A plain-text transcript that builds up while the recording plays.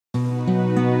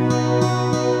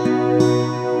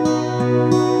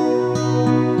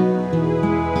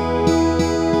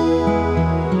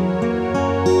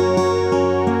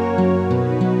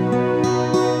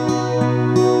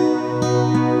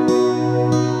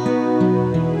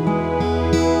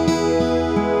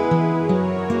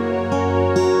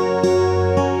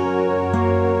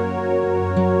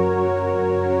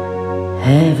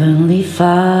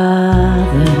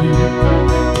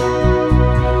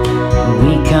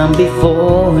come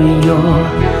before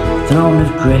your throne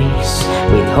of grace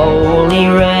with holy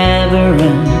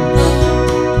reverence.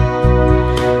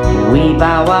 We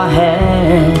bow our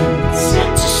heads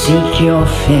to seek your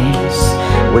face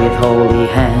with holy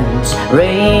hands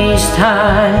raised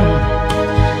high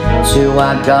to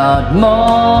our God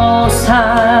most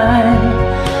high.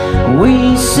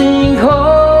 We sing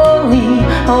holy,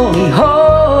 holy,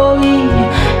 holy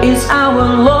is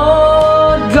our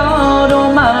Lord God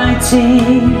Almighty,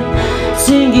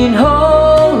 singing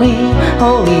holy,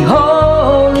 holy,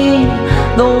 holy,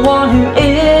 the one who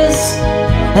is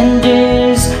and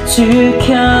is to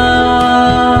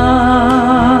come.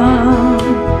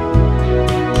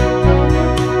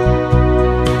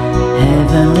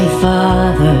 Heavenly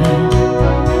Father,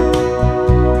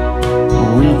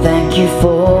 we thank you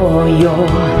for your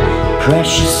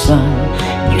precious Son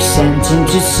you sent him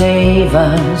to save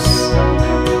us,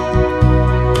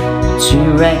 to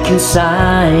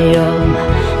reconcile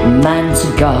man to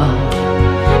God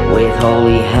with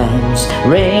holy hands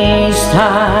raised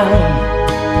high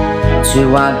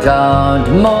to our God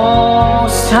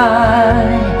most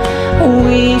high.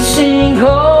 We sing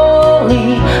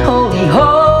holy, holy,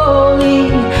 holy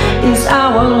is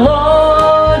our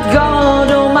Lord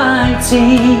God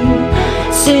Almighty,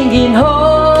 singing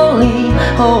holy,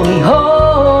 holy,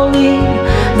 holy,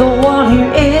 the one who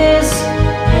is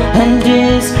and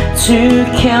is to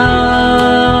come.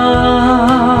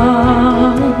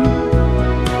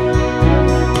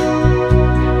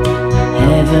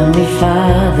 Heavenly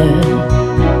Father,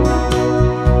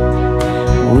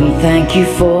 we thank you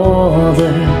for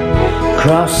the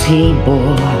cross he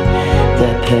bore,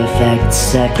 the perfect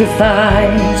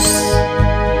sacrifice,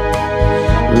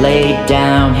 laid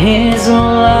down his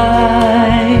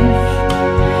life,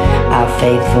 our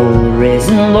faithful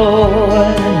risen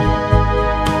Lord,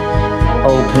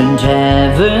 opened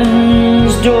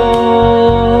heaven's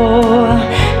door.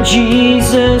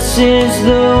 Jesus is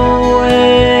the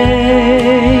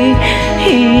way,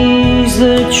 he's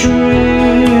the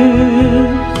truth,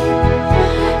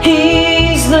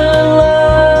 he's the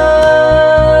life.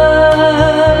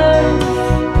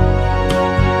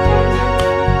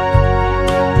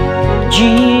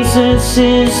 Jesus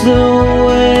is the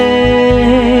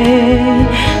way,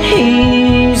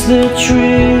 he's the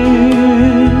truth,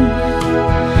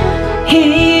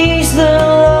 he's the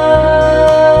life.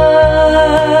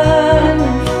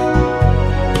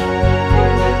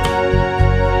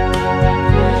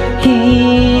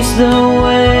 He's the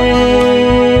way,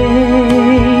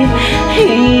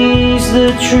 he's the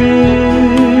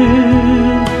truth,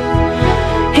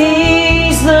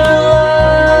 he's the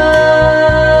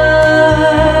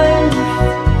life.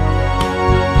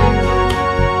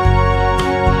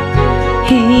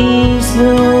 He's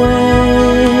the way,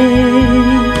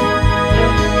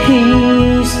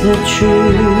 he's the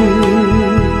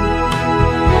truth,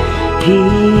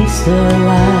 he's the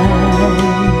life.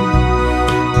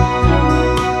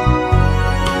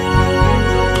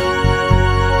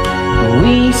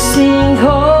 We sing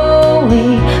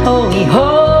holy, holy,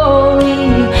 holy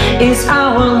is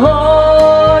our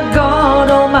Lord God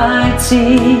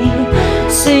Almighty,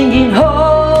 singing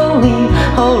holy,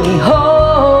 holy,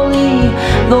 holy,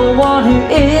 the one who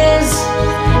is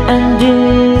and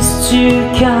is to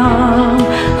come.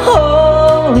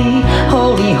 Holy,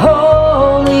 holy,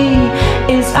 holy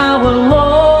is our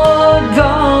Lord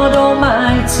God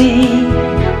Almighty,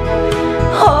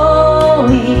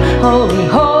 holy, holy,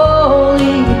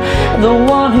 holy, the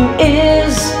one who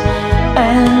is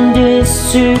and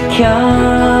is to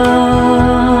come.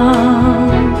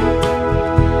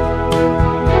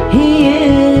 He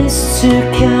is to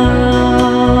come.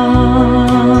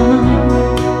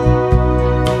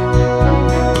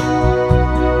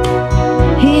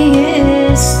 He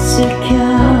is to come.